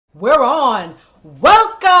We're on.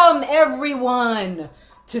 Welcome everyone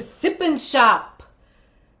to Sip and Shop,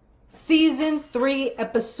 Season 3,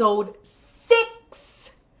 Episode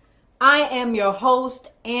 6. I am your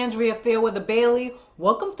host, Andrea Fairweather Bailey.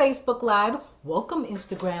 Welcome Facebook Live. Welcome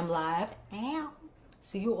Instagram Live. Ow.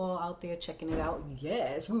 See you all out there checking it out.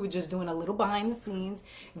 Yes, we were just doing a little behind the scenes.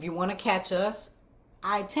 If you want to catch us,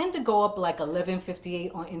 I tend to go up like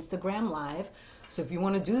 11:58 on Instagram Live. So if you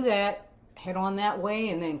want to do that, head on that way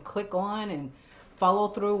and then click on and follow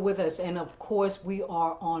through with us. And of course, we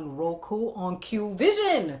are on Roku, on Q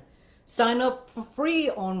Vision. Sign up for free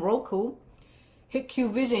on Roku. Hit Q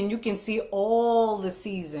Vision. You can see all the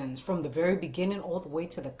seasons from the very beginning all the way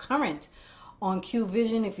to the current on Q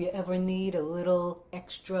Vision. If you ever need a little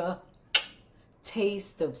extra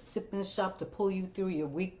taste of Sip and Shop to pull you through your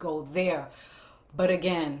week, go there. But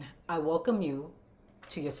again, I welcome you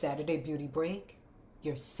to your Saturday beauty break,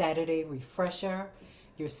 your Saturday refresher,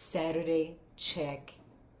 your Saturday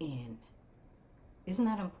check-in. Isn't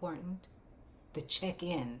that important? The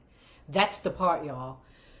check-in. That's the part, y'all.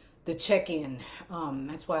 The check-in.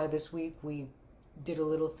 That's why this week we did a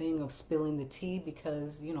little thing of spilling the tea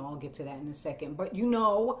because, I'll get to that in a second. But you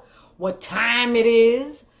know what time it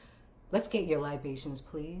is. Let's get your libations,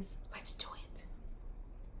 please. Let's do it.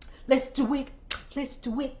 Let's do it. Let's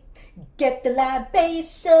do it. Get the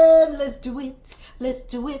libation. Let's do it. Let's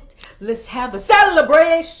do it. Let's have a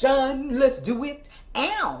celebration. Let's do it.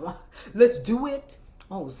 Ow. Let's do it.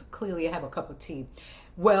 Oh, so clearly I have a cup of tea.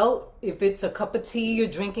 Well, if it's a cup of tea you're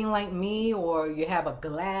drinking like me, or you have a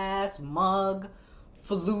glass, mug,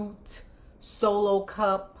 flute, solo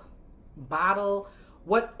cup, bottle,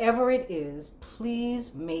 whatever it is,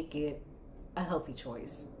 please make it a healthy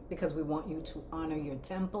choice because we want you to honor your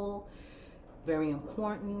temple. Very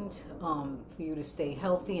important for you to stay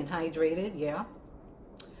healthy and hydrated. Yeah.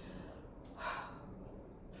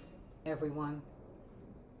 Everyone,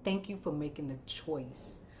 thank you for making the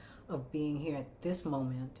choice of being here at this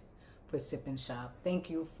moment for Sip and Shop.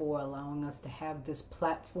 Thank you for allowing us to have this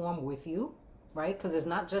platform with you, right? Because it's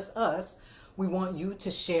not just us. We want you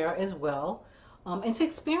to share as well and to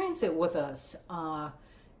experience it with us.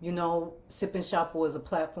 Sip and Shop was a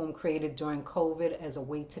platform created during COVID as a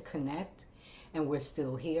way to connect. And we're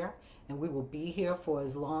still here, and we will be here for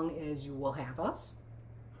as long as you will have us.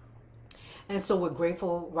 And so we're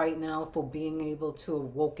grateful right now for being able to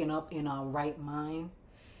have woken up in our right mind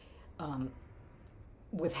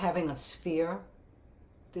with having a sphere,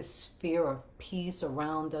 this sphere of peace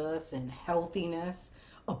around us and healthiness,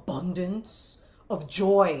 abundance, of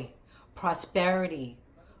joy, prosperity,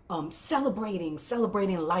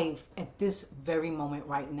 celebrating life at this very moment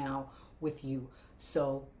right now with you.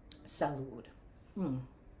 So, salud. Oh,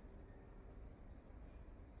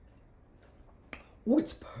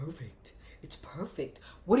 it's perfect. It's perfect.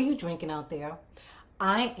 What are you drinking out there?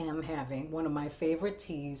 I am having one of my favorite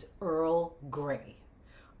teas, Earl Grey.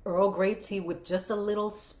 Earl Grey tea with just a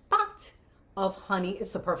little spot of honey.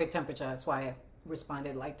 It's the perfect temperature. That's why I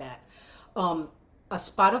responded like that. A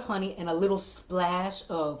spot of honey and a little splash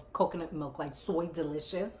of coconut milk, like Soy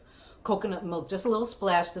Delicious coconut milk. Just a little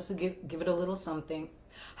splash, just to give it a little something.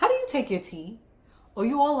 How do you take your tea? Are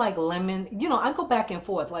you all like lemon? I go back and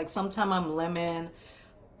forth. Like sometimes I'm lemon.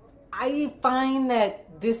 I find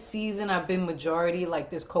that this season I've been majority like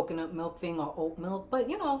this coconut milk thing or oat milk. But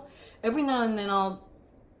every now and then I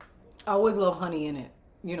always love honey in it.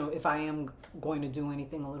 If I am going to do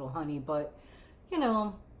anything, a little honey. But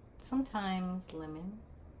sometimes lemon.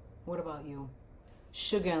 What about you?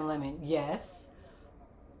 Sugar and lemon. Yes.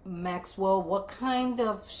 Maxwell, what kind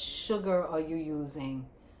of sugar are you using?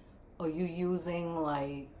 Are you using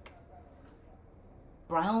like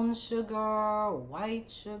brown sugar, white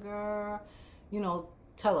sugar?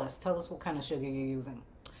 Tell us what kind of sugar you're using.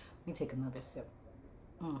 Let me take another sip.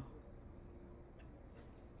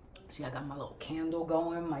 See, I got my little candle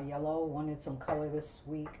going, my yellow. Wanted some color this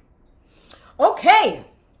week. Okay.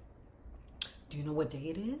 Do you know what day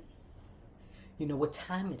it is? You know what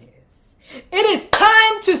time it is? It is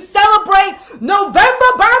time to celebrate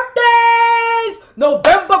November birthdays!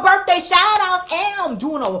 November birthday shout-outs. I'm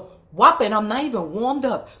doing a whopping, I'm not even warmed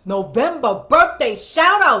up. November birthday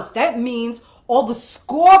shout-outs. That means all the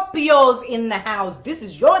Scorpios in the house. This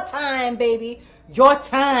is your time, baby. Your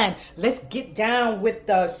time. Let's get down with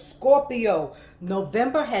the Scorpio.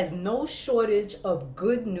 November has no shortage of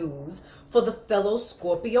good news for the fellow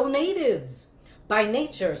Scorpio natives. By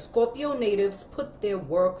nature, Scorpio natives put their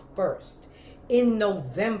work first. In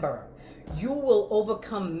November, you will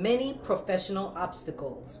overcome many professional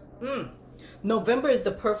obstacles. November is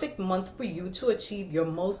the perfect month for you to achieve your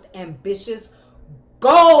most ambitious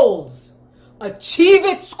goals. Achieve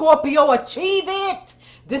it, Scorpio. Achieve it.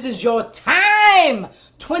 This is your time.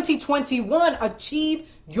 2021. Achieve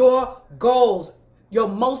your goals. Your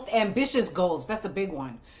most ambitious goals. That's a big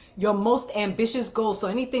one. Your most ambitious goals. So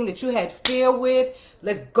anything that you had fear with,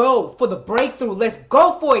 let's go for the breakthrough. Let's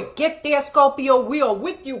go for it. Get there, Scorpio. We are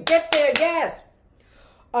with you. Get there. Yes.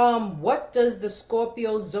 What does the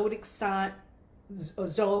Scorpio zodiac sign,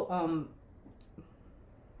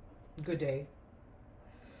 good day.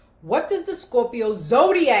 What does the Scorpio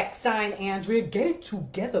zodiac sign, Andrea? Get it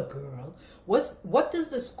together, girl. What does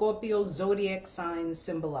the Scorpio zodiac sign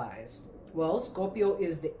symbolize? Well, Scorpio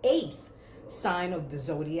is the 8th sign of the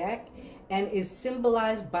zodiac and is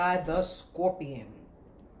symbolized by the scorpion.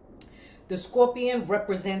 The scorpion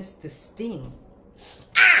represents the sting.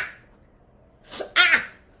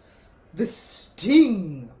 The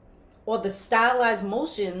sting, or the stylized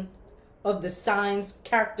motion of the sign's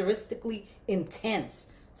characteristically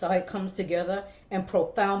intense. So how it comes together, and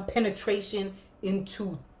profound penetration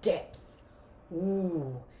into depth.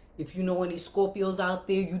 Ooh, if you know any Scorpios out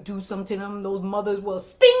there, you do something to them, those mothers will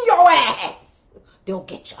sting your ass. They'll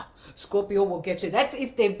get you. Scorpio will get you. That's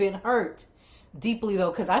if they've been hurt deeply,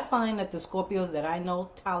 though, because I find that the Scorpios that I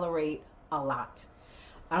know tolerate a lot.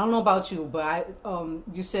 I don't know about you, but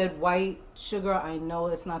you said white sugar. I know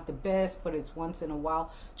it's not the best, but it's once in a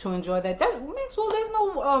while to enjoy that. Maxwell, there's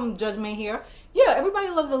no judgment here. Yeah, everybody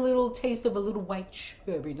loves a little taste of a little white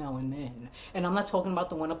sugar every now and then. And I'm not talking about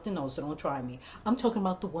the one up the nose, so don't try me. I'm talking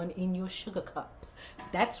about the one in your sugar cup.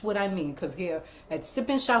 That's what I mean, because here at Sip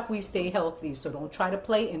and Shop, we stay healthy. So don't try to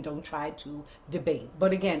play and don't try to debate.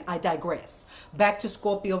 But again, I digress. Back to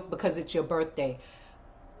Scorpio, because it's your birthday.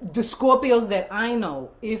 The Scorpios that I know,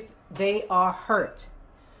 if they are hurt,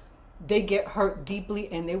 they get hurt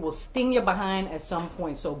deeply and they will sting you behind at some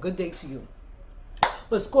point. So good day to you.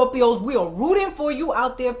 But Scorpios, we are rooting for you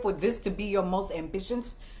out there for this to be your most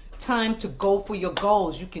ambitious time to go for your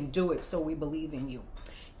goals. You can do it. So we believe in you.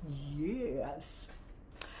 Yes.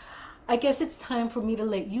 I guess it's time for me to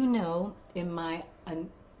let you know in my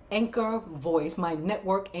anchor voice, my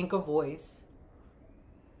network anchor voice,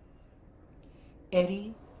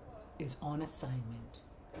 Eddie is on assignment.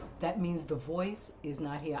 That means the voice is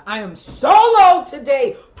not here. I am solo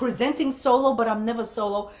today, presenting solo, but I'm never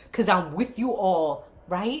solo because I'm with you all,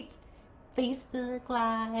 right? Facebook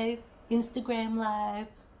Live, Instagram Live,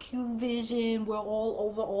 Q Vision. We're all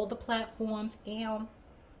over all the platforms. And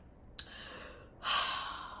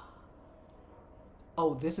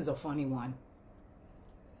oh, this is a funny one.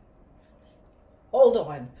 Hold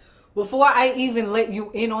on. Before I even let you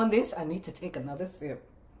in on this, I need to take another sip.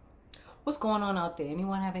 What's going on out there?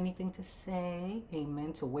 Anyone have anything to say?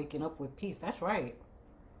 Amen to waking up with peace. That's right.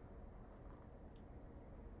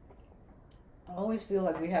 I always feel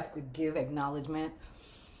like we have to give acknowledgement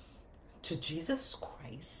to Jesus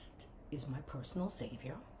Christ is my personal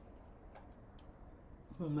savior.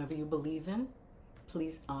 Whomever you believe in,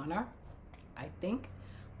 please honor. I think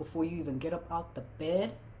before you even get up out the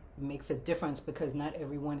bed, it makes a difference, because not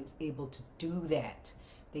everyone is able to do that.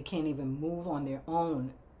 They can't even move on their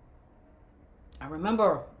own. I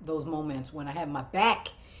remember those moments when I had my back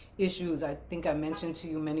issues. I think I mentioned to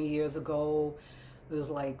you many years ago. It was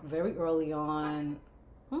like very early on,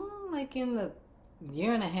 like in the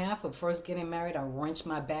year and a half of first getting married. I wrenched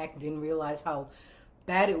my back, didn't realize how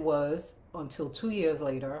bad it was until 2 years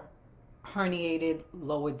later. Herniated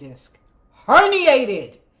lower disc.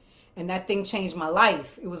 Herniated! And that thing changed my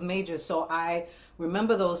life. It was major. So I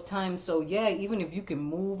remember those times. So yeah, even if you can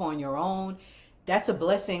move on your own, that's a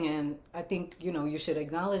blessing. And I think, you should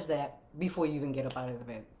acknowledge that before you even get up out of the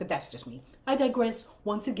bed. But that's just me. I digress.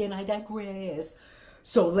 Once again, I digress.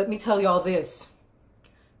 So let me tell y'all this.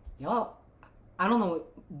 Y'all, I don't know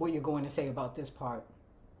what you're going to say about this part,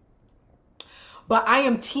 but I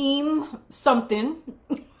am team something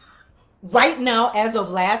right now as of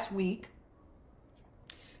last week.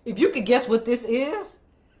 If you could guess what this is,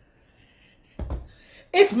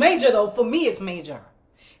 it's major though. For me, it's major.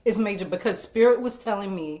 It's major because Spirit was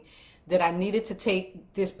telling me that I needed to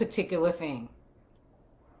take this particular thing.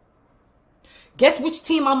 Guess which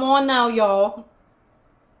team I'm on now, y'all?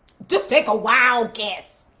 Just take a wild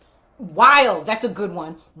guess. Wild. That's a good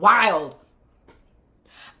one. Wild.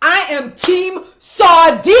 I am team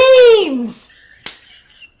sardines.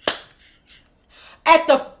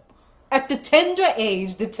 At the tender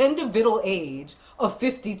age, the tender middle age of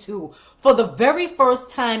 52, for the very first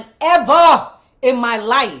time ever in my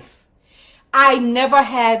life, I never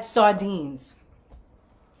had sardines.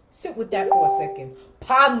 Sit with that for a second.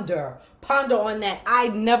 Ponder on that. I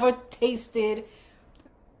never tasted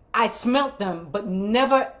I smelt them, but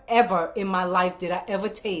never ever in my life did I ever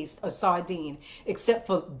taste a sardine, except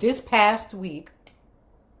for this past week.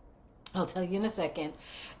 I'll tell you in a second.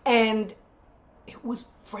 And it was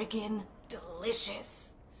friggin'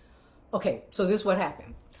 delicious. Okay, so this is what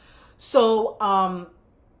happened. So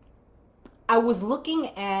I was looking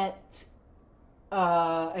at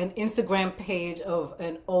an Instagram page of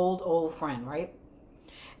an old friend, right?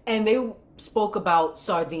 And they spoke about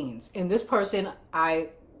sardines. And this person I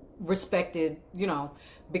respected, you know,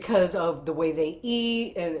 because of the way they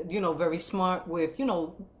eat, and, you know, very smart with, you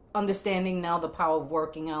know, understanding now the power of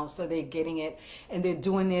working out. So they're getting it and they're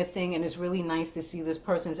doing their thing. And it's really nice to see this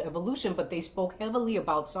person's evolution. But they spoke heavily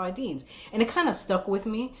about sardines. And it kind of stuck with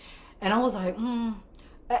me. And I was like,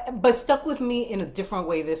 but stuck with me in a different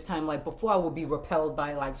way this time. Like before, I would be repelled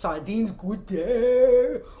by like sardines, good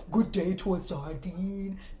day to a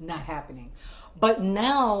sardine, not happening. But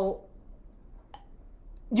now,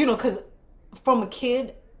 you know, because from a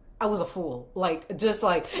kid, I was a fool. Like, just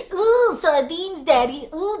like, ooh, sardines, daddy,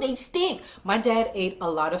 ooh, they stink. My dad ate a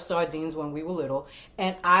lot of sardines when we were little,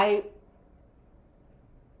 and I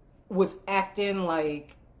was acting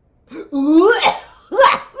like, ooh,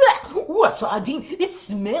 ooh, a sardine, it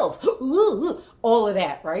smells, ooh, all of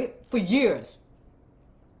that, right? For years.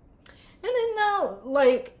 And then now,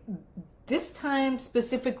 like, this time,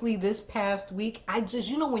 specifically this past week, I just,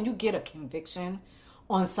 you know, when you get a conviction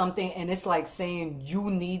on something and it's like saying you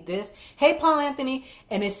need this, hey Paul Anthony,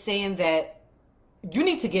 and it's saying that you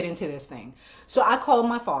need to get into this thing. So I called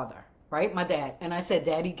my father, right, my dad, and I said,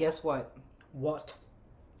 Daddy, guess what? What?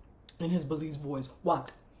 In his Belize voice,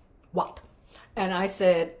 what? And I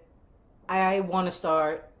said, I want to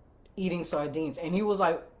start eating sardines. And he was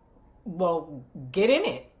like, well, get in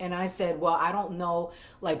it. And I said, well, I don't know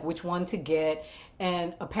like which one to get.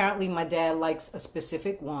 And apparently my dad likes a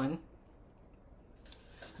specific one,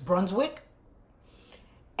 Brunswick.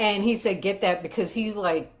 And he said, get that, because he's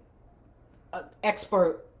like an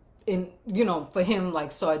expert in, you know, for him,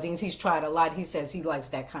 like sardines, he's tried a lot. He says he likes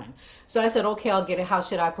that kind. So I said, okay, I'll get it. How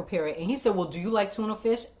should I prepare it? And he said, well, do you like tuna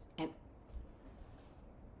fish? And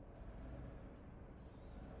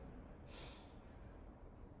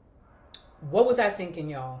what was I thinking,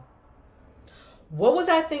 y'all? What was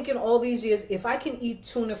I thinking all these years? If I can eat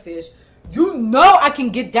tuna fish, you know I can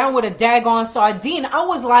get down with a daggone sardine. I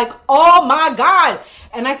was like, oh my God.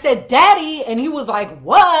 And I said, Daddy. And he was like,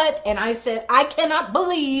 what? And I said, I cannot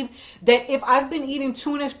believe that if I've been eating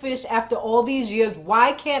tuna fish after all these years,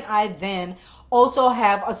 why can't I then also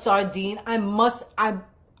have a sardine?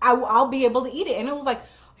 I'll be able to eat it. And it was like,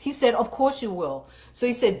 he said, of course you will. So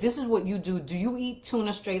he said, this is what you do. Do you eat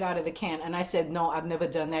tuna straight out of the can? And I said, no, I've never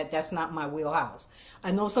done that. That's not my wheelhouse. I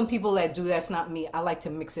know some people that do. That's not me. I like to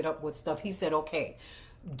mix it up with stuff. He said, okay,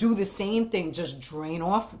 do the same thing. Just drain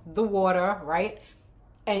off the water, right?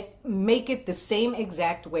 And make it the same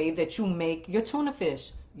exact way that you make your tuna fish.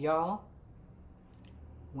 Y'all,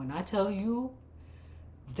 when I tell you,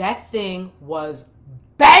 that thing was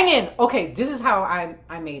banging. Okay, this is how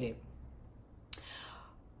I made it.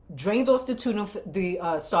 Drained off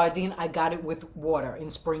the sardine. I got it with water, in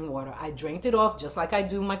spring water. I drained it off just like I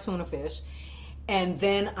do my tuna fish. And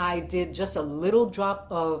then I did just a little drop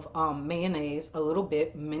of mayonnaise, a little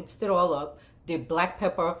bit, minced it all up, did black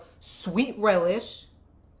pepper, sweet relish.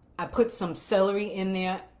 I put some celery in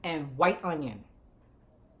there and white onion.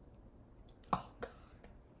 Oh God.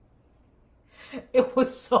 It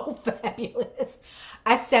was so fabulous.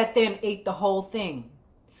 I sat there and ate the whole thing.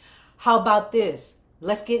 How about this?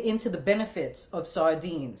 Let's get into the benefits of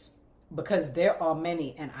sardines, because there are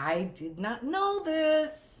many, and I did not know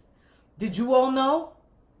this. Did you all know?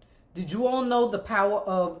 Did you all know the power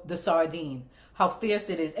of the sardine? How fierce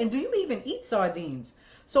it is? And do you even eat sardines?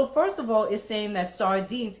 So first of all, it's saying that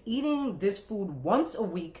sardines, eating this food once a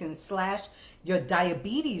week can slash your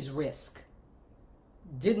diabetes risk.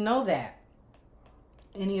 Didn't know that.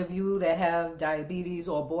 Any of you that have diabetes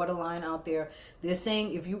or borderline out there, they're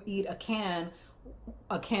saying if you eat a can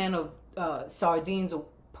of sardines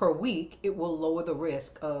per week, it will lower the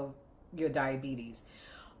risk of your diabetes.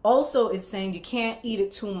 Also, it's saying you can't eat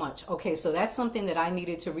it too much. Okay, so that's something that I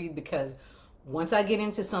needed to read, because once I get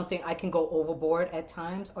into something, I can go overboard at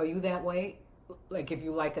times. Are you that way? Like if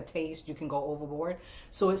you like a taste, you can go overboard.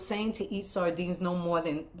 So it's saying to eat sardines no more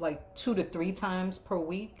than like 2 to 3 times per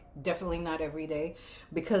week. Definitely not every day,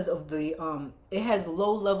 because of the it has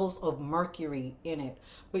low levels of mercury in it,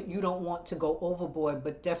 but you don't want to go overboard.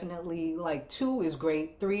 But definitely like 2 is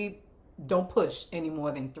great. 3, don't push any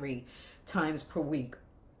more than 3 times per week.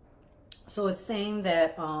 So it's saying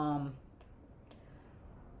that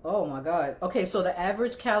Oh my God. Okay, so the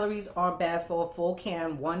average calories aren't bad for a full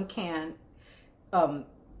can. One can,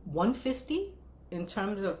 150 in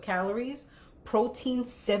terms of calories. Protein,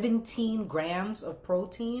 17 grams of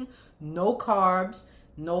protein. No carbs,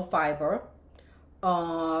 no fiber.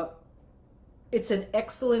 Uh, it's an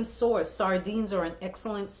excellent source. Sardines are an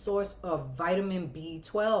excellent source of vitamin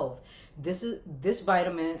B12. This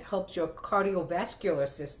vitamin helps your cardiovascular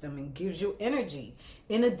system and gives you energy.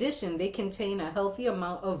 In addition, they contain a healthy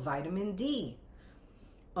amount of vitamin D.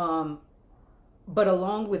 But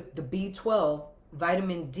along with the B12,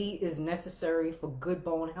 vitamin D is necessary for good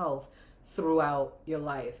bone health throughout your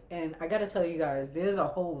life. And I got to tell you guys, there's a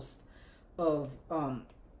host of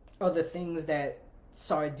other things that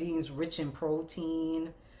sardines, rich in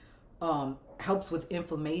protein, helps with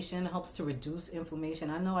inflammation, helps to reduce inflammation.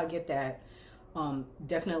 I know I get that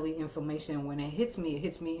definitely inflammation. When it hits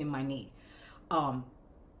me in my knee,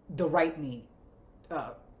 the right knee.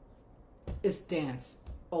 It's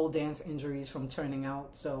old dance injuries from turning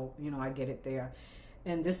out, so I get it there.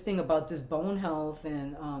 And this thing about this bone health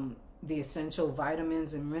and the essential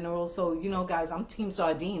vitamins and minerals, so guys, I'm team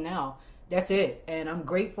sardine now. That's it. And I'm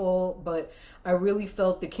grateful, but I really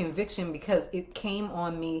felt the conviction because it came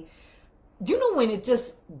on me. Do you know when it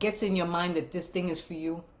just gets in your mind that this thing is for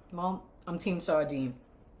you? Well, I'm team sardine.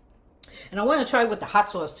 And I want to try it with the hot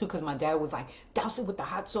sauce too, because my dad was like, douse it with the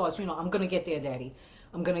hot sauce. I'm going to get there, Daddy.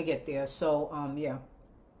 I'm going to get there. So, yeah.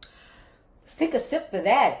 Let's take a sip for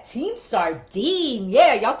that. Team sardine.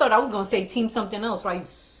 Yeah, y'all thought I was going to say team something else, right,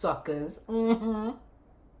 suckers? Mm-hmm.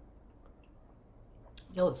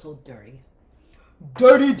 Yo, it's so dirty.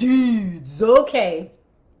 Dirty deeds. Okay.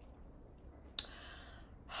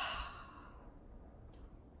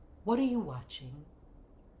 What are you watching?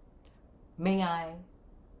 May I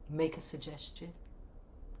make a suggestion?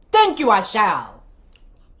 Thank you, I shall.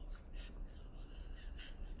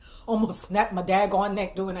 Almost snapped my daggone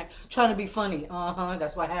neck doing that. Trying to be funny.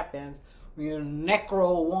 That's what happens when your neck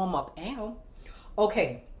roll warm up. Ow.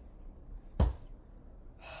 Okay.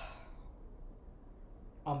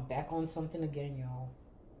 I'm back on something again, y'all.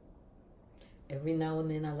 Every now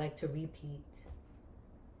and then I like to repeat.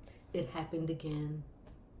 It happened again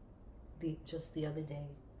just the other day.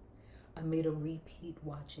 I made a repeat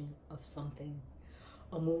watching of something.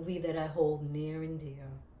 A movie that I hold near and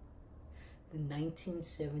dear. The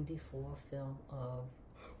 1974 film of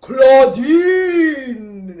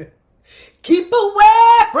Claudine! Keep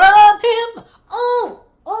away from him! Oh,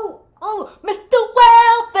 Mr.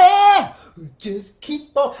 Welfare! Just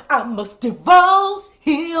keep on, I must divorce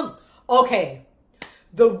him. Okay,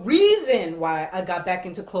 the reason why I got back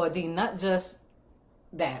into Claudine, not just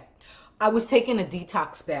that. I was taking a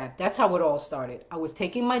detox bath. That's how it all started. I was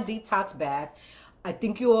taking my detox bath. I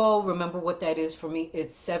think you all remember what that is for me.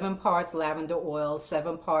 It's 7 parts lavender oil,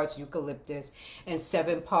 7 parts eucalyptus, and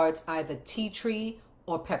 7 parts either tea tree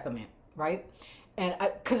or peppermint, right? And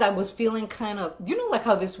because I was feeling kind of, like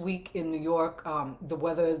how this week in New York, the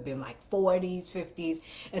weather has been like 40s, 50s.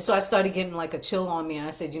 And so I started getting like a chill on me. And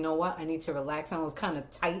I said, you know what? I need to relax. And I was kind of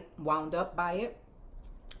tight, wound up by it.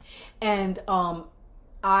 And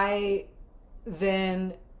I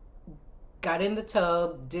then got in the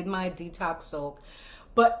tub, did my detox soak,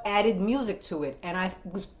 but added music to it. And I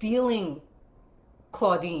was feeling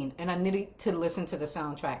Claudine, and I needed to listen to the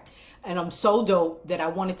soundtrack. And I'm so dope that I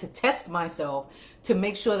wanted to test myself to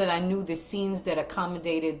make sure that I knew the scenes that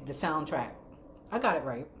accommodated the soundtrack. I got it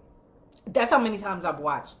right. That's how many times I've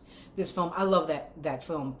watched this film. I love that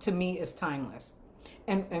film. To me, it's timeless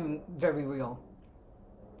and very real,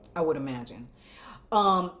 I would imagine.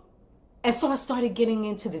 And so I started getting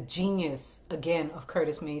into the genius, again, of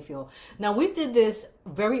Curtis Mayfield. Now, we did this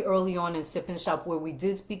very early on in Sip and Shop where we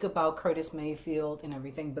did speak about Curtis Mayfield and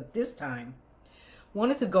everything. But this time,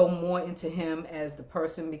 wanted to go more into him as the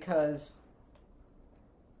person because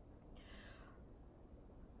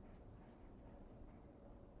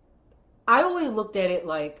I always looked at it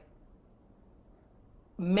like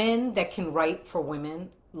men that can write for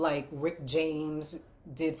women, like Rick James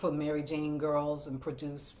did for Mary Jane Girls and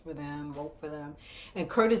produced for them, wrote for them. And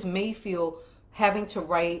Curtis Mayfield having to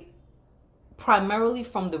write primarily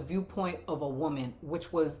from the viewpoint of a woman,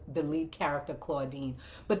 which was the lead character, Claudine.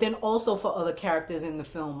 But then also for other characters in the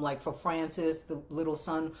film, like for Francis, the little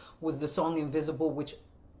son, was the song Invisible, which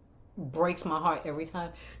breaks my heart every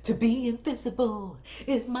time. To be invisible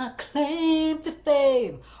is my claim to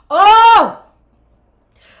fame. Oh!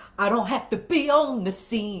 I don't have to be on the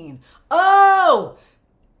scene. Oh!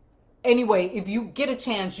 Anyway, if you get a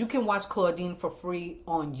chance, you can watch Claudine for free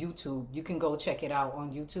on YouTube. You can go check it out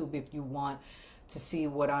on YouTube if you want to see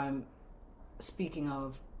what I'm speaking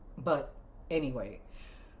of. But anyway,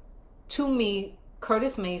 to me,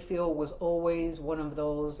 Curtis Mayfield was always one of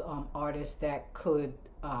those artists that could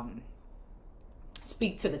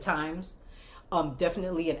speak to the times.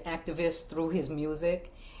 Definitely an activist through his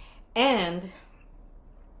music. And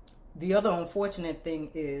the other unfortunate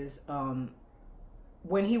thing is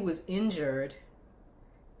when he was injured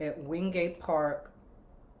at Wingate Park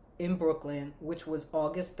in Brooklyn, which was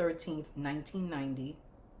August 13th, 1990,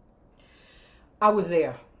 I was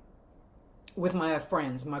there with my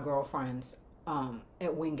friends, my girlfriends,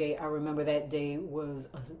 at Wingate. I remember that day was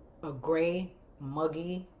a gray,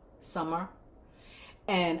 muggy summer.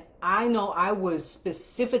 And I know I was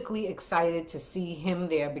specifically excited to see him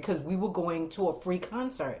there because we were going to a free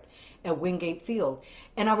concert at Wingate Field.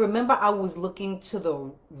 And I remember I was looking to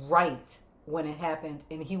the right when it happened,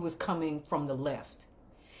 and he was coming from the left.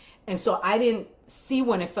 And so I didn't see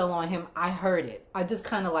when it fell on him. I heard it. I just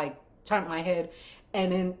kind of like turned my head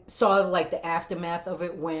and then saw like the aftermath of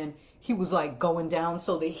it when he was like going down.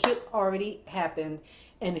 So the hit already happened,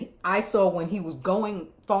 and I saw when he was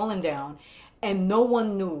falling down, and no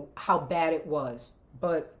one knew how bad it was.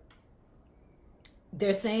 But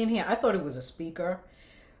they're saying here, I thought it was a speaker.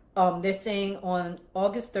 They're saying on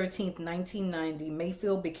August 13th, 1990,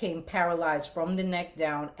 Mayfield became paralyzed from the neck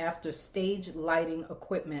down after stage lighting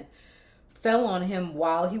equipment fell on him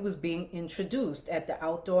while he was being introduced at the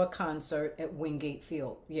outdoor concert at Wingate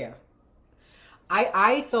Field. Yeah.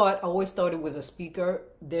 I always thought it was a speaker.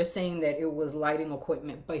 They're saying that it was lighting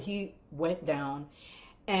equipment, but he went down.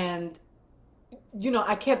 And, you know,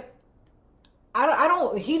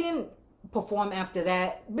 he didn't perform after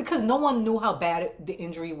that because no one knew how bad the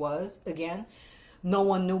injury was. Again, no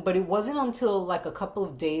one knew, but it wasn't until like a couple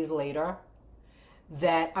of days later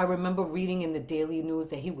that I remember reading in the Daily News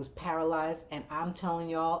that he was paralyzed. And I'm telling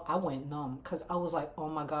y'all, I went numb because I was like, oh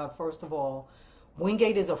my God, first of all,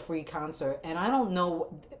 Wingate is a free concert. And I don't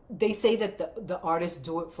know, they say that the artists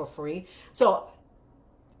do it for free. So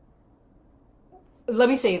let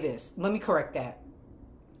me say this, let me correct that.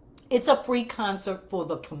 It's a free concert for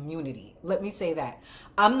the community. Let me say that.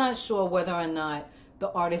 I'm not sure whether or not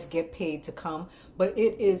the artists get paid to come, but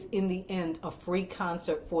it is in the end a free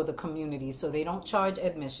concert for the community. So they don't charge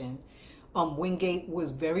admission. Wingate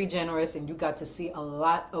was very generous, and you got to see a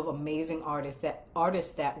lot of amazing artists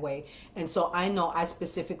that way. And so I know I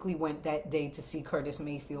specifically went that day to see Curtis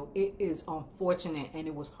Mayfield. It is unfortunate, and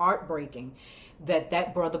it was heartbreaking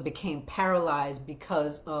that brother became paralyzed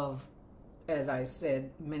because of, as I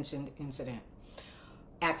mentioned,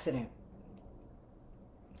 accident.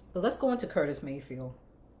 But let's go into Curtis Mayfield.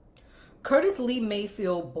 Curtis Lee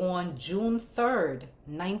Mayfield, born June 3rd,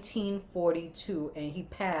 1942, and he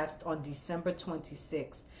passed on December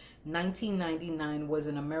 26, 1999, was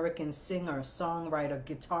an American singer, songwriter,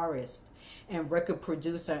 guitarist, and record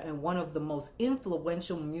producer, and one of the most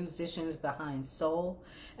influential musicians behind soul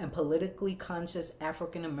and politically conscious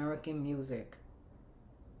African American music.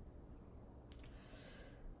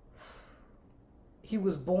 He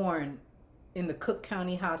was born in the Cook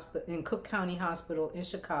County Hospital in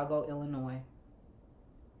Chicago, Illinois.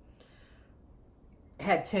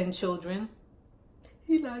 Had 10 children.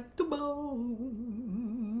 He liked the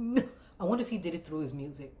bone. I wonder if he did it through his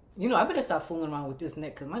music. You know, I better stop fooling around with this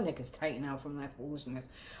neck because my neck is tight now from that foolishness.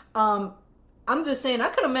 I'm just saying, I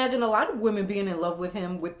could imagine a lot of women being in love with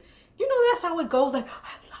him. That's how it goes. Like,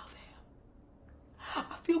 I love him.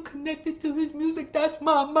 I feel connected to his music. That's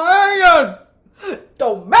my man.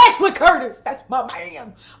 Don't mess with Curtis. That's my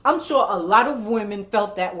man. I'm sure a lot of women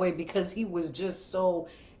felt that way because he was just so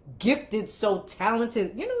gifted, so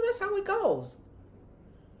talented. That's how it goes.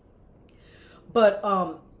 But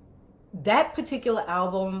that particular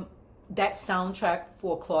album, that soundtrack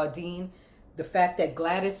for Claudine, the fact that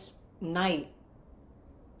Gladys Knight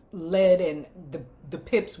led and the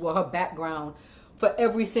Pips were her background for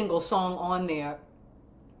every single song on there,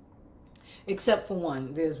 except for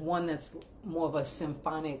one. There's one that's more of a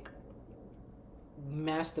symphonic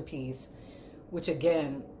masterpiece, which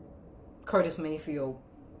again, Curtis Mayfield,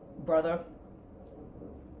 brother.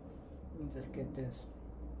 Let me just get this.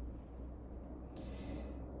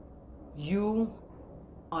 You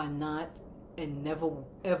are not and never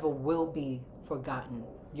ever will be forgotten.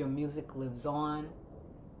 Your music lives on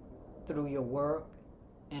through your work,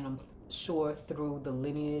 and I'm sure through the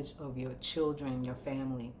lineage of your children, your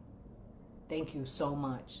family. Thank you so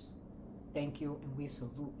much. Thank you, and we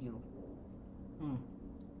salute you.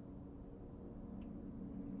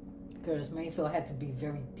 Curtis Mayfield had to be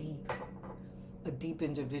very deep, a deep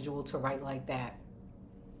individual to write like that,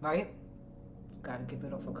 right? Gotta give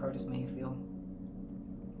it up for Curtis Mayfield.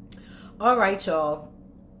 All right, y'all.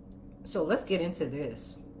 So let's get into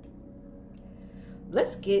this.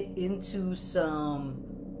 let's get into some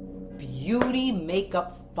beauty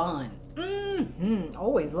makeup fun.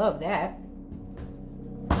 Always love that.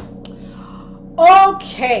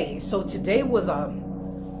 Okay, so today was a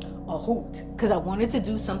hoot because I wanted to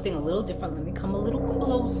do something a little different. Let me come a little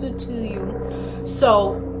closer to you.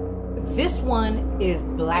 So this one is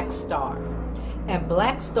Black Star, and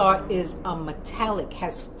Black Star is a metallic,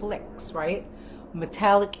 has flecks, right?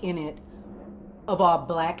 Metallic in it of our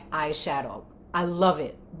black eyeshadow. I love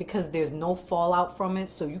it because there's no fallout from it,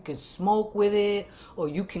 so you can smoke with it or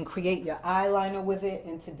you can create your eyeliner with it.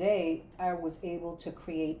 And today I was able to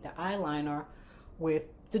create the eyeliner with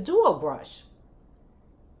the Duo brush.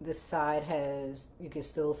 This side has, you can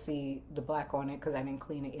still see the black on it because I didn't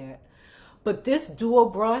clean it yet. But this Duo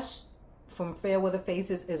brush from Fairweather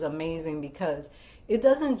Faces is amazing because it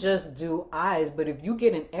doesn't just do eyes, but if you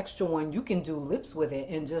get an extra one, you can do lips with it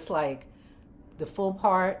and just like the full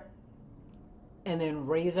part and then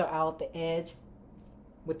razor out the edge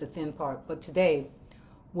with the thin part. But today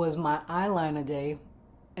was my eyeliner day,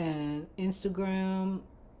 and Instagram,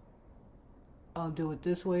 I'll do it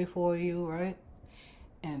this way for you, right?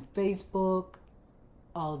 And Facebook,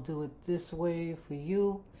 I'll do it this way for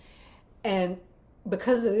you. And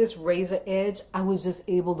because of this razor edge, I was just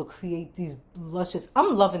able to create these luscious,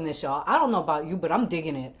 I'm loving this, y'all. I don't know about you, but I'm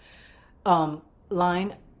digging it.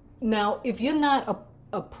 Line. Now, if you're not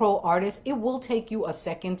a pro artist, it will take you a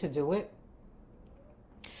second to do it.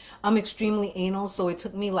 I'm extremely anal, so it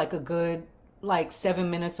took me like a good 7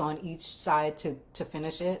 minutes on each side to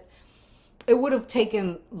finish it. It would have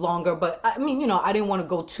taken longer, but I mean, you know, I didn't want to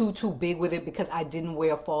go too big with it because I didn't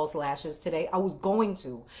wear false lashes today. I was going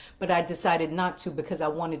to, but I decided not to because I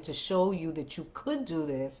wanted to show you that you could do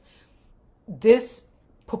this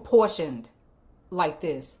proportioned like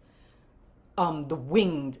this. The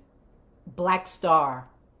winged Black Star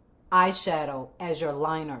eyeshadow as your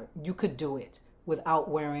liner. You could do it without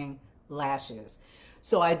wearing lashes.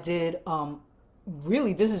 So I did,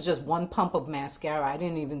 really, this is just one pump of mascara. I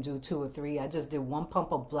didn't even do 2 or 3. I just did one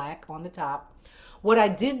pump of black on the top. What I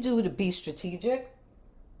did do to be strategic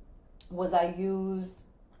was I used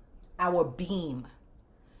our Beam,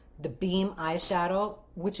 the Beam eyeshadow,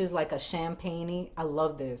 which is like a champagne-y. I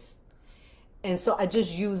love this. And so I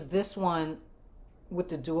just used this one with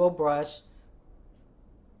the Duo brush.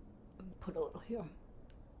 Put a little here,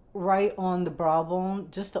 right on the brow bone,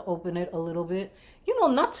 just to open it a little bit. You know,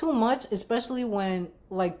 not too much, especially when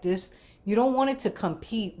like this, you don't want it to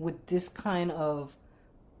compete with this kind of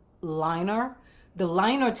liner. The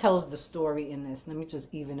liner tells the story in this. Let me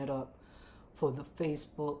just even it up for the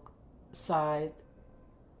Facebook side.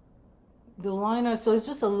 The liner, so it's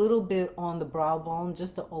just a little bit on the brow bone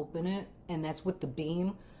just to open it, and that's with the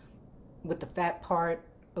Beam, with the fat part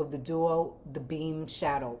of the Duo, the Beam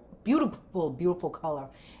shadow. Beautiful, beautiful color.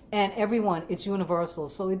 And everyone, it's universal,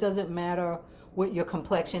 so it doesn't matter what your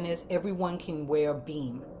complexion is. Everyone can wear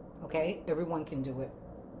Beam, okay? Everyone can do it.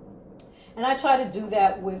 And I try to do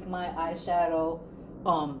that with my eyeshadow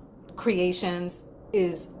creations,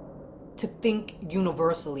 is to think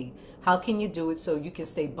universally. How can you do it so you can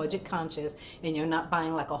stay budget conscious and you're not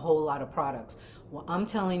buying like a whole lot of products? Well, I'm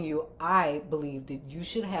telling you, I believe that you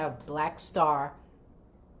should have Black Star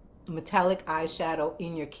metallic eyeshadow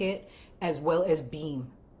in your kit, as well as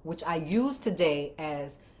Beam, which I used today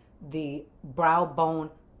as the brow bone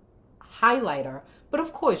highlighter. But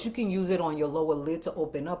of course, you can use it on your lower lid to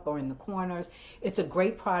open up or in the corners. It's a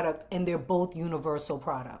great product, and they're both universal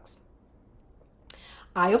products.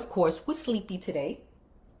 I, of course, was sleepy today.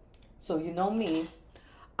 So you know me,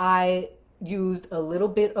 I used a little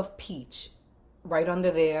bit of peach right under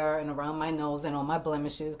there and around my nose and on my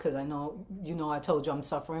blemishes, because I know, you know, I told you I'm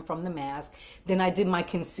suffering from the mask. Then I did my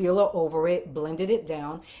concealer over it, blended it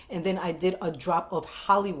down, and then I did a drop of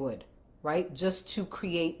Hollywood, right? Just to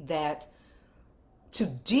create that, to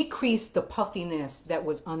decrease the puffiness that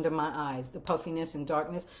was under my eyes, the puffiness and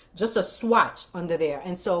darkness, just a swatch under there.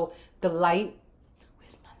 And so the light,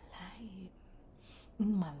 where's my light?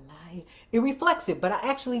 My light. It reflects it, but I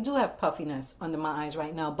actually do have puffiness under my eyes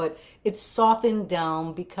right now, but it's softened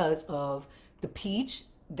down because of the peach.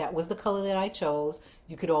 That was the color that I chose.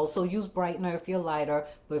 You could also use brightener if you're lighter,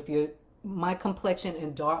 but if you're my complexion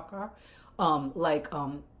and darker,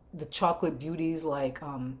 the chocolate beauties like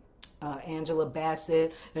Angela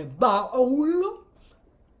Bassett and Viola,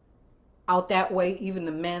 out that way, even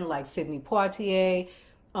the men like Sidney Poitier,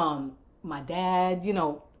 my dad, you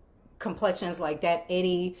know, complexions like that,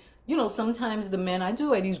 Eddie. You know, sometimes the men, I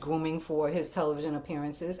do Eddie's grooming for his television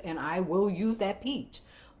appearances, and I will use that peach.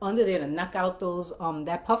 under there to knock out those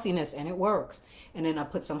that puffiness, and it works. And then I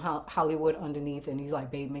put some Hollywood underneath, and he's like,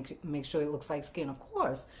 babe, make sure it looks like skin. Of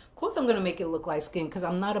course I'm gonna make it look like skin, because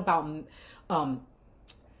I'm not about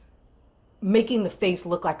making the face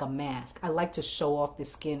look like a mask. I like to show off the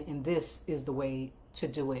skin, and this is the way to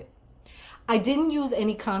do it. I didn't use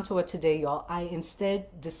any contour today, y'all. I instead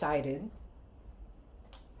decided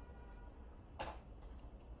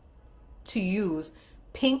to use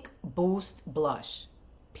Pink Boost blush,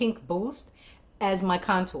 Pink Boost, as my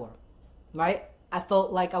contour, right? I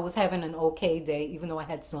felt like I was having an okay day, even though I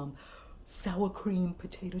had some sour cream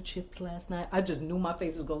potato chips last night. I just knew my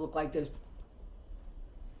face was gonna look like this,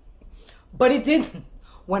 but it didn't.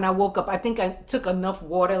 When I woke up, I think I took enough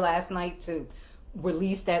water last night to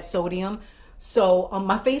release that sodium. So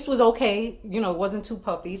my face was okay, you know, it wasn't too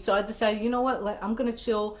puffy. So I decided, you know what, I'm gonna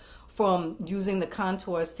chill from using the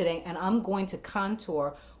contours today, and I'm going to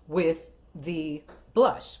contour with the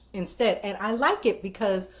blush instead. And I like it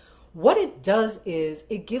because what it does is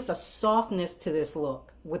it gives a softness to this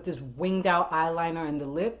look with this winged out eyeliner and the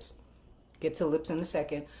lips. Get to lips in a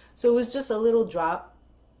second. So it was just a little drop.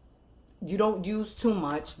 You don't use too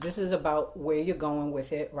much. This is about where you're going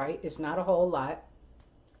with it, right? It's not a whole lot.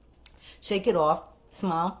 Shake it off.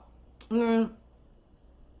 Smile.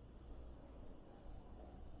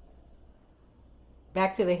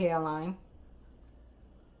 Back to the hairline.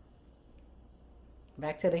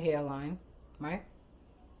 Back to the hairline, right?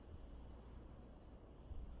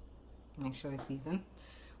 Make sure it's even,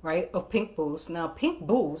 right? Of Pink Boost. Now, Pink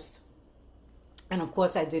Boost, and of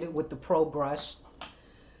course I did it with the Pro brush.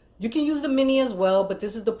 You can use the mini as well, but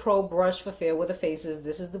this is the Pro brush for Fair Weather Faces.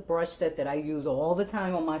 This is the brush set that I use all the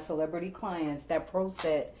time on my celebrity clients. That Pro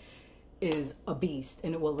set is a beast,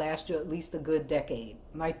 and it will last you at least a good decade,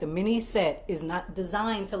 right? The mini set is not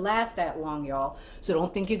designed to last that long, y'all. So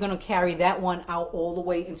don't think you're going to carry that one out all the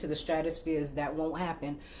way into the stratospheres. That won't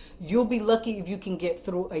happen. You'll be lucky if you can get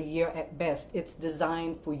through a year at best. It's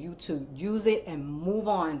designed for you to use it and move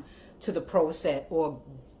on to the Pro set, or,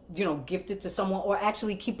 you know, gift it to someone, or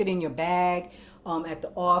actually keep it in your bag at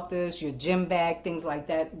the office, your gym bag, things like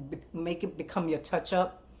that. Make it become your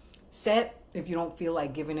touch-up set if you don't feel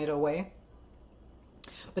like giving it away.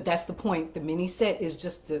 But that's the point. The mini set is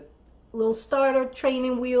just a little starter,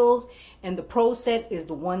 training wheels, and the Pro set is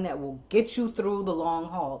the one that will get you through the long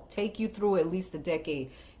haul, take you through at least a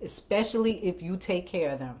decade, especially if you take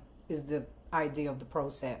care of them, is the idea of the Pro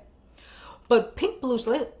set. But Pink Boost,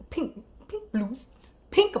 let's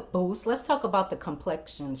talk about the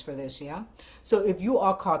complexions for this, yeah? So if you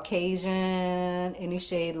are Caucasian, any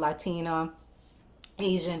shade, Latina,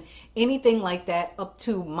 Asian, anything like that, up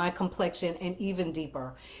to my complexion and even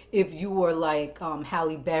deeper. If you were like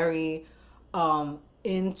Halle Berry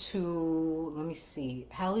into, let me see,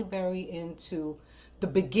 Halle Berry into the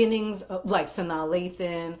beginnings of like Sanaa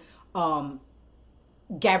Lathan,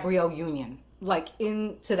 Gabrielle Union, like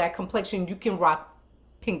into that complexion, you can rock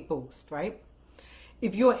Pink Boost, right?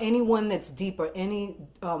 If you're anyone that's deeper, any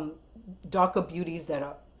darker beauties that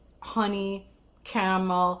are honey,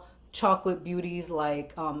 caramel, chocolate beauties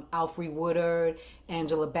like Alfre Woodard,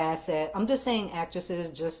 Angela Bassett. I'm just saying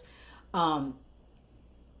actresses, just, you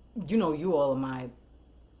know, you all of my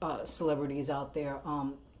celebrities out there.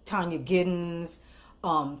 Tanya Giddens,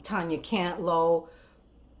 Tanya Cantlow,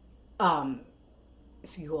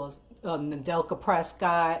 see who else? Nadelka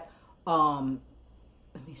Prescott,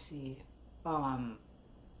 let me see, Viola,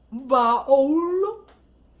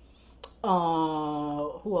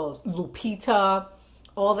 who else? Lupita.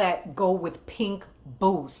 All that go with Pink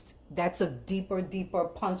Boost. That's a deeper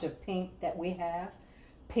punch of pink that we have.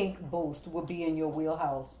 Pink Boost will be in your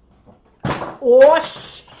wheelhouse. Oh,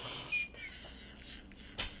 shit.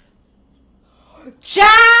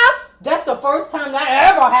 Child! That's the first time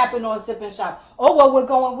that ever happened on Sip and Shop. Oh, well, we're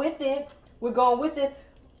going with it. We're going with it.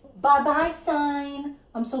 Bye-bye, sign.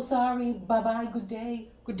 I'm so sorry. Bye-bye. Good day.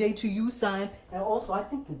 Good day to you, sign. And also, I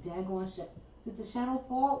think the daggone shit. Did the shadow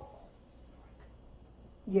fall?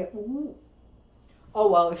 Yeah. Ooh.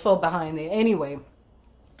 Oh, well, it fell behind there. Anyway.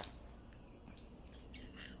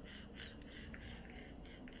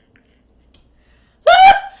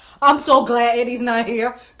 I'm so glad Eddie's not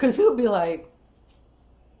here, because he'll be like,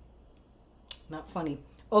 not funny.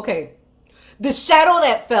 Okay. The shadow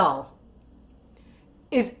that fell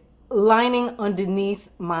is lining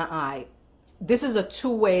underneath my eye. This is a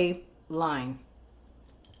two-way line.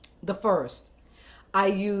 The first, I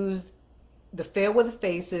used the Fair Weather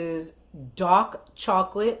Faces dark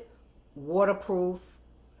chocolate, waterproof,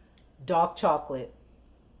 dark chocolate,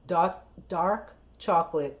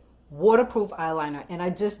 waterproof eyeliner. And I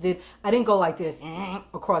just did, I didn't go like this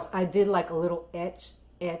across. I did like a little etch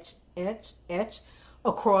etch, etch, etch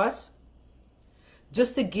across,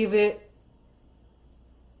 just to give it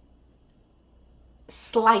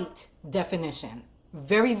slight definition,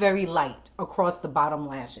 very, very light across the bottom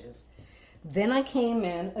lashes. Then I came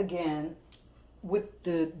in again with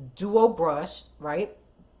the duo brush, right?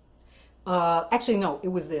 Actually, no, it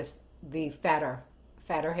was this, the fatter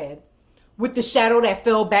head, with the shadow that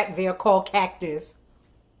fell back there called Cactus.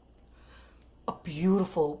 A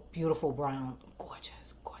beautiful, beautiful brown,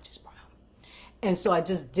 gorgeous, gorgeous brown. And so I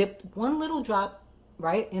just dipped one little drop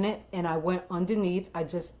right in it, and I went underneath. I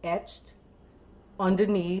just etched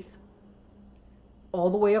underneath all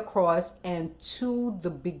the way across and to the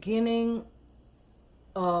beginning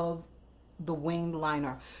of the winged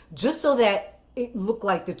liner, just so that it looked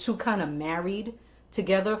like the two kind of married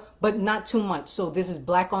together, but not too much. So this is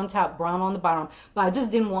black on top, brown on the bottom, but I just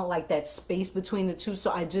didn't want like that space between the two,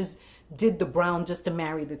 so I just did the brown just to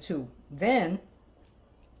marry the two. Then,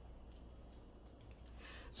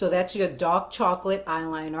 so that's your dark chocolate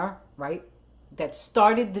eyeliner, right? That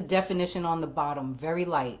started the definition on the bottom, very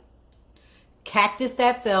light. Cactus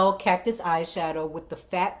that fell, Cactus eyeshadow with the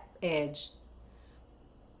fat edge,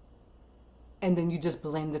 and then you just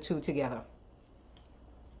blend the two together.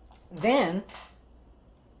 Then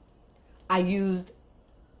I used,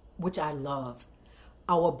 which I love,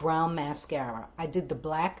 our brown mascara. I did the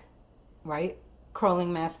black, right,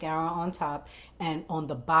 curling mascara on top, and on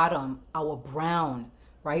the bottom, our brown,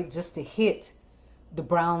 right, just to hit the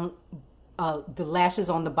brown, the lashes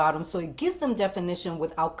on the bottom, so it gives them definition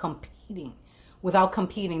without competing. Without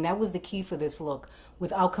competing. That was the key for this look.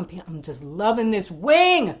 Without competing. I'm just loving this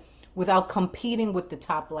wing. Without competing with the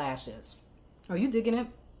top lashes. Are you digging it?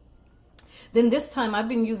 Then this time, I've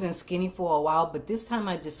been using Skinny for a while, but this time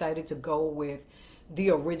I decided to go with the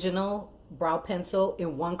original brow pencil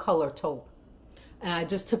in one color taupe. And I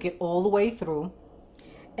just took it all the way through.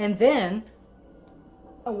 And then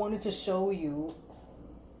I wanted to show you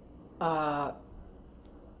the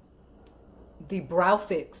Brow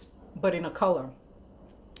Fix, but in a color.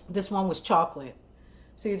 This one was chocolate.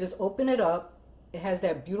 So you just open it up. It has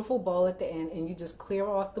that beautiful ball at the end, and you just clear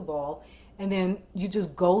off the ball, and then you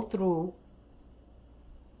just go through,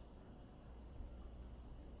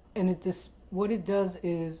 and it just, what it does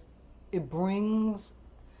is it brings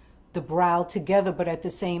the brow together, but at the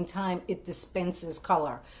same time it dispenses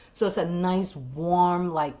color. So it's a nice warm,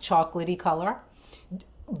 like chocolatey color.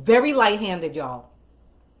 Very light-handed, y'all.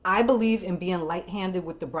 I believe in being light-handed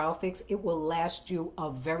with the Brow Fix. It will last you a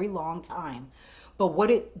very long time. But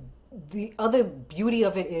the other beauty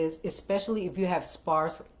of it is, especially if you have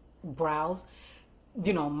sparse brows,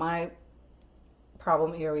 you know, my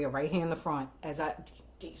problem area right here in the front,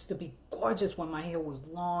 they used to be gorgeous when my hair was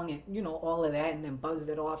long and, you know, all of that, and then buzzed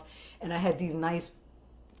it off. And I had these nice,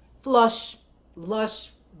 flush,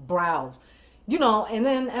 lush brows, you know, and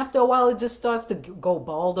then after a while, it just starts to go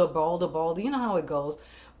balder, balder, balder. You know how it goes.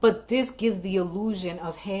 But this gives the illusion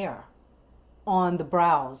of hair on the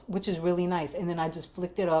brows, which is really nice. And then I just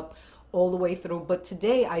flicked it up all the way through. But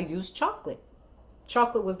today I used chocolate.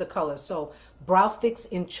 Chocolate was the color. So Brow Fix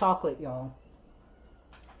in chocolate, y'all.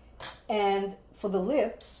 And for the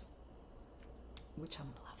lips, which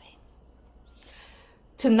I'm loving,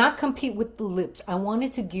 to not compete with the lips, I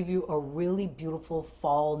wanted to give you a really beautiful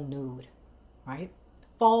fall nude, right?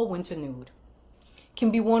 Fall winter nude. Can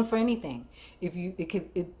be worn for anything.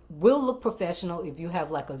 It will look professional if you have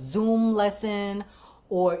like a Zoom lesson,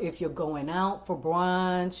 or if you're going out for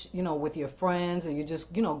brunch, you know, with your friends, or you're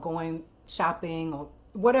just, you know, going shopping or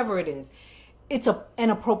whatever it is. It's an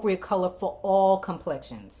appropriate color for all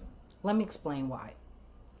complexions. Let me explain why.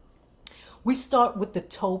 We start with the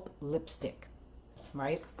taupe lipstick,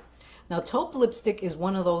 right? Now, taupe lipstick is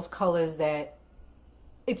one of those colors that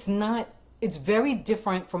it's very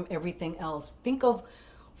different from everything else. Think of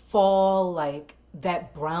fall, like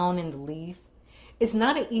that brown in the leaf. It's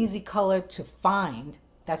not an easy color to find.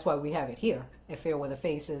 That's why we have it here at Fair Weather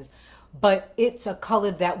Faces. But it's a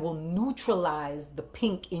color that will neutralize the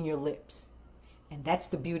pink in your lips. And that's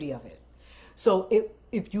the beauty of it. So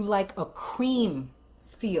if you like a cream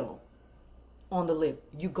feel on the lip,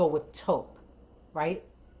 you go with taupe, right?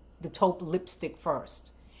 The taupe lipstick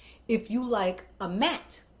first. If you like a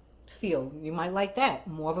matte feel, you might like that,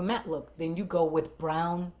 more of a matte look, then you go with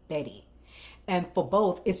Brown Betty. And for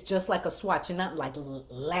both, it's just like a swatch. You're not like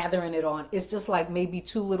lathering it on. It's just like maybe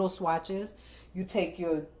two little swatches. You take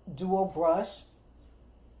your duo brush,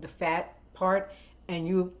 the fat part, and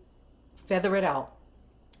you feather it out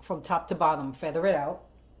from top to bottom. Feather it out.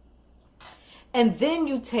 And then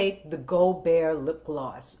you take the Go Bare lip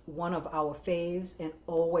gloss, one of our faves and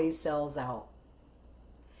always sells out.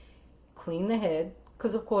 Clean the head,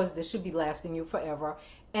 because of course this should be lasting you forever,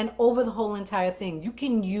 and over the whole entire thing. You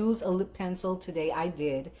can use a lip pencil. Today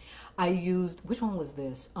I used, which one was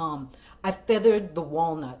this? I feathered the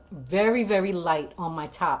walnut, very, very light on my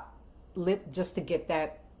top lip, just to get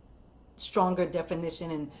that stronger definition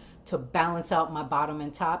and to balance out my bottom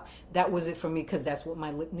and top. That was it for me, because that's what my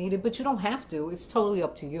lip needed, but you don't have to. It's totally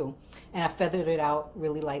up to you. And I feathered it out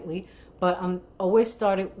really lightly, but I'm always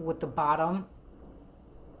started with the bottom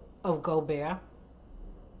of Go Bare,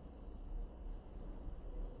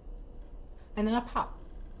 and then I pop.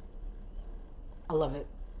 I love it.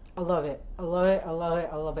 I love it. I love it. I love it.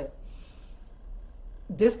 I love it.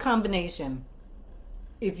 This combination,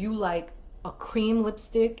 if you like a cream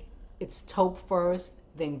lipstick, it's taupe first,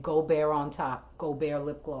 then Go Bare on top, Go Bare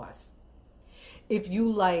lip gloss. If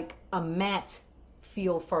you like a matte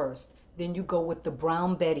feel first, then you go with the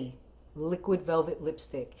Brown Betty liquid velvet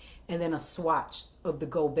lipstick, and then a swatch of the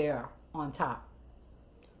Go Bare on top.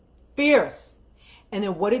 Fierce. And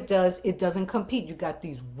then what it does, it doesn't compete. You got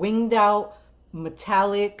these winged out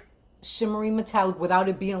metallic, shimmery metallic, without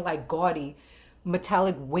it being like gaudy,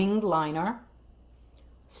 metallic winged liner.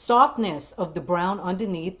 Softness of the brown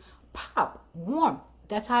underneath. Pop, warmth.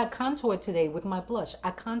 That's how I contoured today with my blush.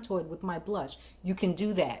 I contoured with my blush. You can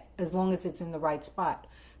do that as long as it's in the right spot.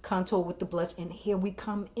 Contour with the blush, and here we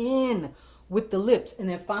come in with the lips. And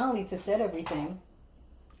then finally, to set everything,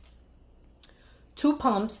 2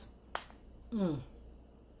 pumps.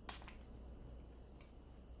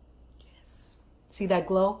 Yes. See that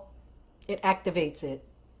glow? It activates it.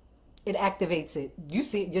 It activates it. You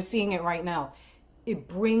see, you're seeing it right now. It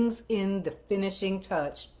brings in the finishing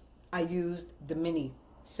touch. I used the mini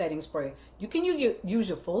setting spray. You can use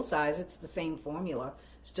your full size. It's the same formula.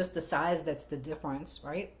 It's just the size that's the difference,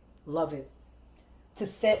 right? Love it. To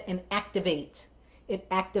set and activate. It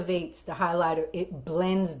activates the highlighter. It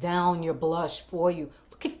blends down your blush for you.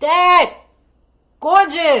 Look at that.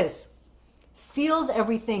 Gorgeous. Seals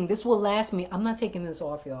everything. This will last me. I'm not taking this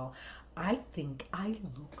off, y'all. I think I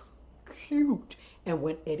look cute. And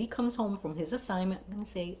when Eddie comes home from his assignment, I'm going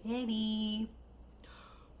to say, Eddie,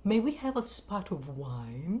 may we have a spot of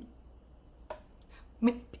wine?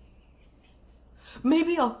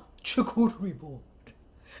 Maybe a charcuterie board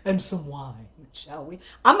and some wine, shall we?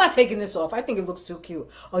 I'm not taking this off. I think it looks too cute.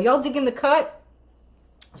 Oh, y'all digging the cut?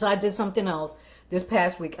 So I did something else this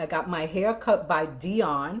past week. I got my hair cut by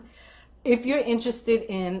Dion. If you're interested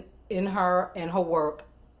in her and her work,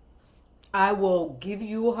 I will give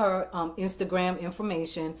you her Instagram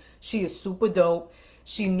information. She is super dope.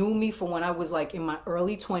 She knew me from when I was like in my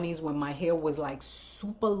early 20s, when my hair was like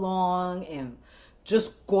super long and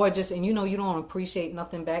just gorgeous. And you know, you don't appreciate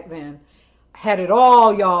nothing back then. Had it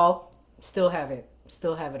all, y'all. Still have it.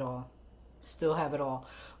 Still have it all. Still have it all.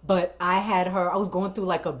 But I had her, I was going through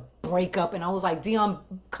like a breakup, and I was like, Dion,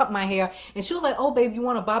 cut my hair. And she was like, oh, babe, you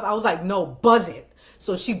want a bob? I was like, no, buzz it.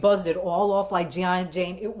 So she buzzed it all off like Giant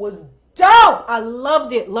Jane. It was dope. I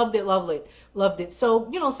loved it, loved it, loved it, loved it. So,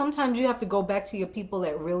 you know, sometimes you have to go back to your people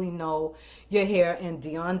that really know your hair, and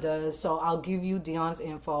Dion does. So I'll give you Dion's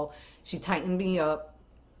info. She tightened me up.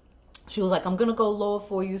 She was like, I'm going to go lower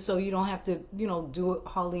for you so you don't have to, you know, do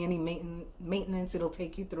hardly any maintenance. It'll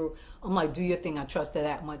take you through. I'm like, do your thing. I trust her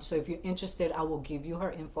that much. So if you're interested, I will give you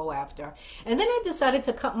her info after. And then I decided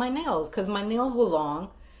to cut my nails because my nails were long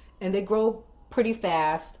and they grow pretty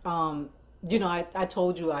fast. You know, I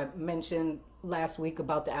told you, I mentioned last week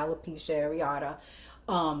about the alopecia areata.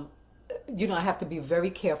 You know, I have to be very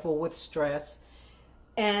careful with stress.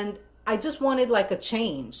 And I just wanted like a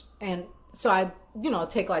change. And so I, you know,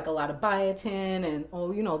 take like a lot of biotin and,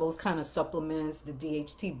 oh, you know, those kind of supplements, the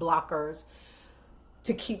DHT blockers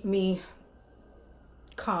to keep me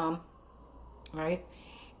calm, right?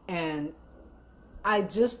 And I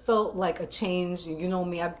just felt like a change. You know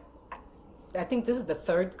me, I think this is the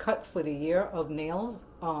 3rd cut for the year of nails.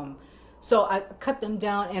 So I cut them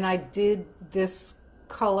down, and I did this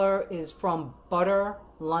color is from Butter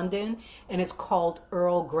London, and it's called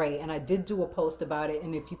Earl Grey. And I did do a post about it,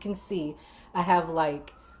 and if you can see, I have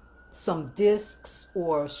like some discs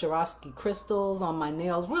or Swarovski crystals on my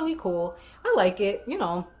nails. Really cool. I like it. You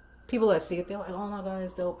know, people that see it, they're like, oh my God,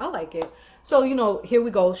 it's dope. I like it. So, you know, here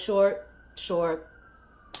we go. Short,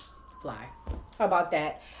 fly. How about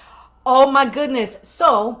that? Oh my goodness.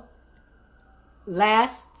 So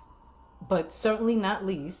last but certainly not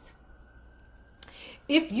least,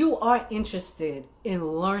 if you are interested in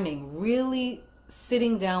learning, really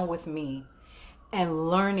sitting down with me and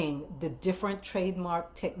learning the different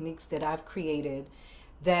trademark techniques that I've created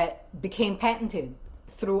that became patented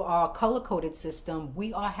through our color-coded system,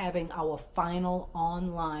 we are having our final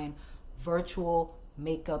online virtual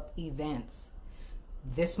makeup events.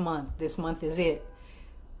 this month. This month is it.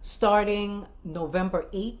 Starting November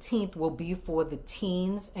 18th will be for the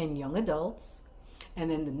teens and young adults. And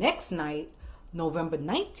then the next night, November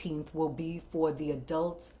 19th, will be for the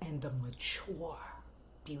adults and the mature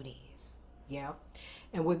beauties. Yeah.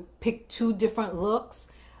 And we picked 2 different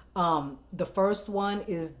looks. The first one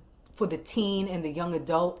is for the teen and the young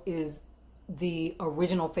adult is the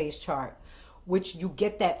original face chart, which you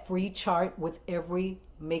get that free chart with every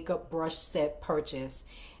makeup brush set purchase.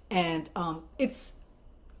 And it's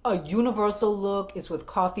a universal look. It's with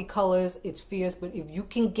coffee colors. It's fierce. But if you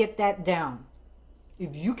can get that down,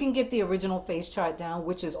 if you can get the original face chart down,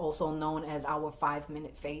 which is also known as our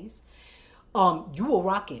 5-minute face, you will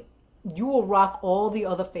rock it. You will rock all the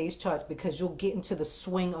other face charts because you'll get into the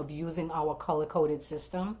swing of using our color-coded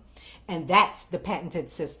system. And that's the patented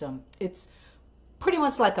system. It's pretty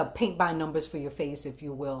much like a paint by numbers for your face, if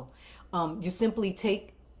you will. You simply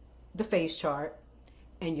take the face chart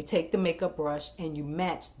and you take the makeup brush and you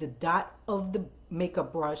match the dot of the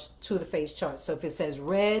makeup brush to the face chart. So if it says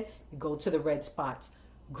red, you go to the red spots.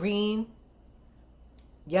 Green,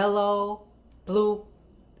 yellow, blue,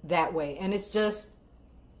 that way. And it's just,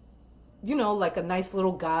 you know, like a nice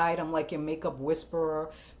little guide. I'm like your makeup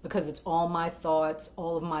whisperer because it's all my thoughts,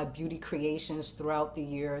 all of my beauty creations throughout the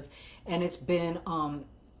years. And it's been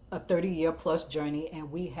a 30-year plus journey,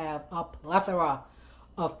 and we have a plethora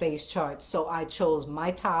of face charts. So I chose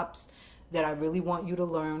my tops that I really want you to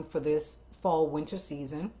learn for this fall winter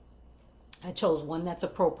season. I chose one that's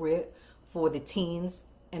appropriate for the teens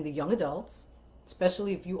and the young adults,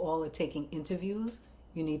 especially if you all are taking interviews.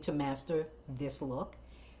 You need to master this look.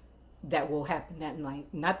 That will happen that night.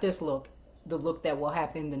 Not this look, the look that will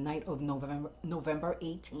happen the night of November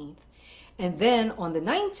 18th. And then on the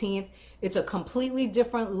 19th, it's a completely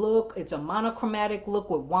different look. It's a monochromatic look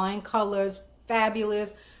with wine colors,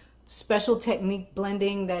 fabulous, special technique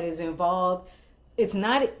blending that is involved. It's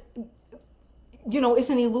not, you know, it's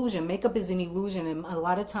an illusion. Makeup is an illusion, and a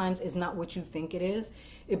lot of times it's not what you think it is.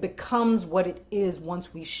 It becomes what it is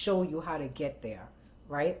once we show you how to get there,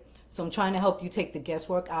 right? So I'm trying to help you take the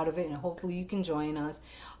guesswork out of it, and hopefully you can join us.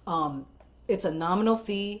 It's a nominal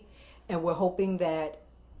fee, and we're hoping that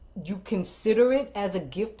you consider it as a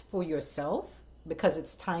gift for yourself because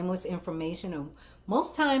it's timeless information. And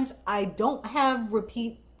most times I don't have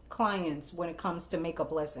repeat clients when it comes to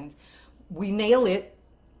makeup lessons. We nail it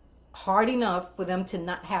hard enough for them to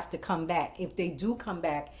not have to come back. If they do come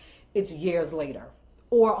back, it's years later,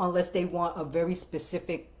 or unless they want a very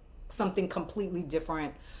specific, something completely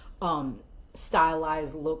different,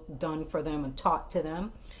 stylized look done for them and taught to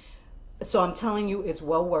them. So I'm telling you, it's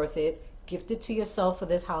well worth it. Gift it to yourself for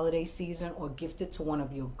this holiday season, or gift it to one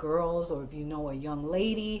of your girls, or if you know a young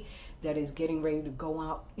lady that is getting ready to go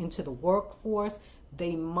out into the workforce,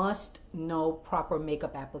 they must know proper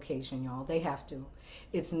makeup application, y'all. They have to.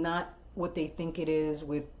 It's not what they think it is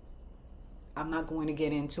with, I'm not going to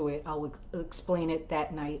get into it. I'll explain it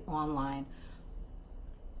that night online.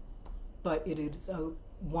 But it is a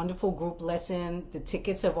wonderful group lesson. The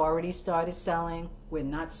tickets have already started selling. We're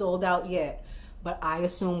not sold out yet, but I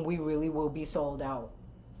assume we really will be sold out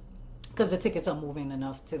because the tickets are moving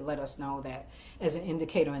enough to let us know that as an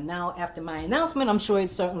indicator. And now after my announcement, I'm sure it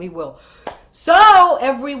certainly will. So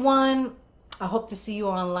everyone, I hope to see you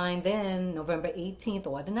online then, November 18th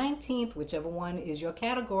or the 19th, whichever one is your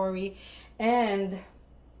category. And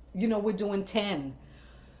you know, we're doing 10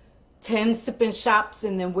 sip-in shops,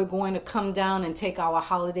 and then we're going to come down and take our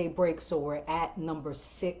holiday break. So we're at number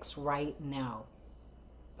 6 right now.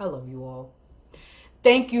 I love you all.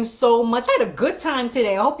 Thank you so much. I had a good time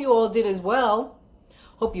today. I hope you all did as well.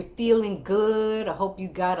 Hope you're feeling good. I hope you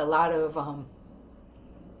got a lot of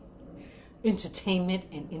entertainment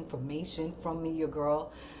and information from me, your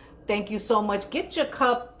girl. Thank you so much. Get your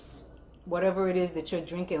cups, whatever it is that you're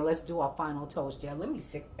drinking. Let's do our final toast. Yeah, let me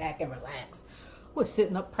sit back and relax. We're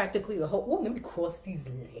sitting up practically the whole... Oh, let me cross these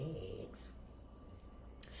legs.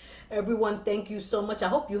 Everyone, thank you so much. I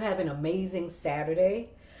hope you have an amazing Saturday.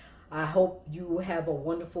 I hope you have a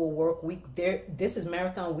wonderful work week. This is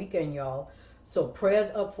marathon weekend, y'all. So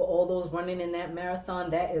prayers up for all those running in that marathon.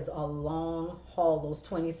 That is a long haul, those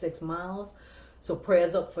 26 miles. So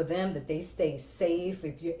prayers up for them, that they stay safe.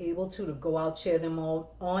 If you're able to go out, cheer them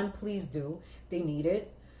all on, please do. They need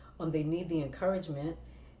it. They need the encouragement.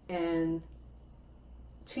 And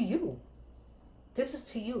to you, this is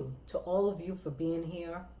to you, to all of you, for being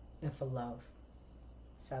here and for love.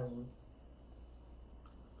 Salud.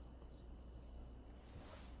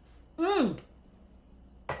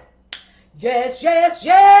 Yes, yes,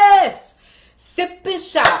 yes. Sip and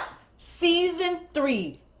Shop Season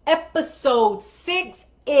 3 Episode 6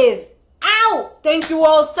 is out. Thank you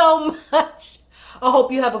all so much. I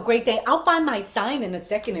hope you have a great day. I'll find my sign in a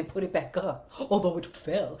second and put it back up. Although it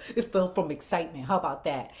fell. It fell from excitement. How about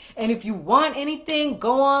that? And if you want anything,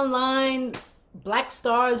 go online. Black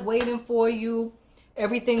Star is waiting for you.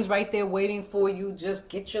 Everything's right there waiting for you. Just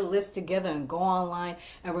get your list together and go online.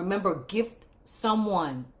 And remember, gift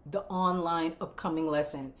someone the online upcoming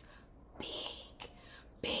lessons.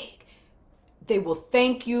 Big. They will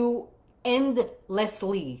thank you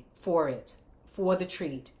endlessly for it, for the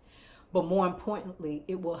treat. But more importantly,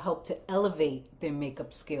 it will help to elevate their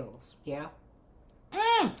makeup skills. Yeah?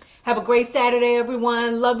 Have a great Saturday,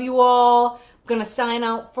 everyone. Love you all. I'm going to sign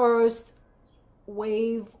out first.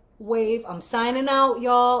 Wave. I'm signing out,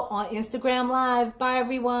 y'all, on Instagram Live. Bye,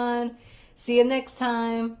 everyone. See you next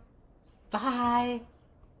time. Bye.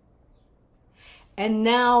 And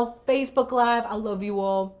now, Facebook Live. I love you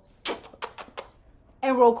all.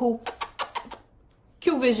 And Roku.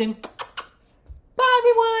 QVision. Bye,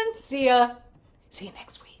 everyone. See ya. See you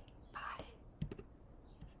next week.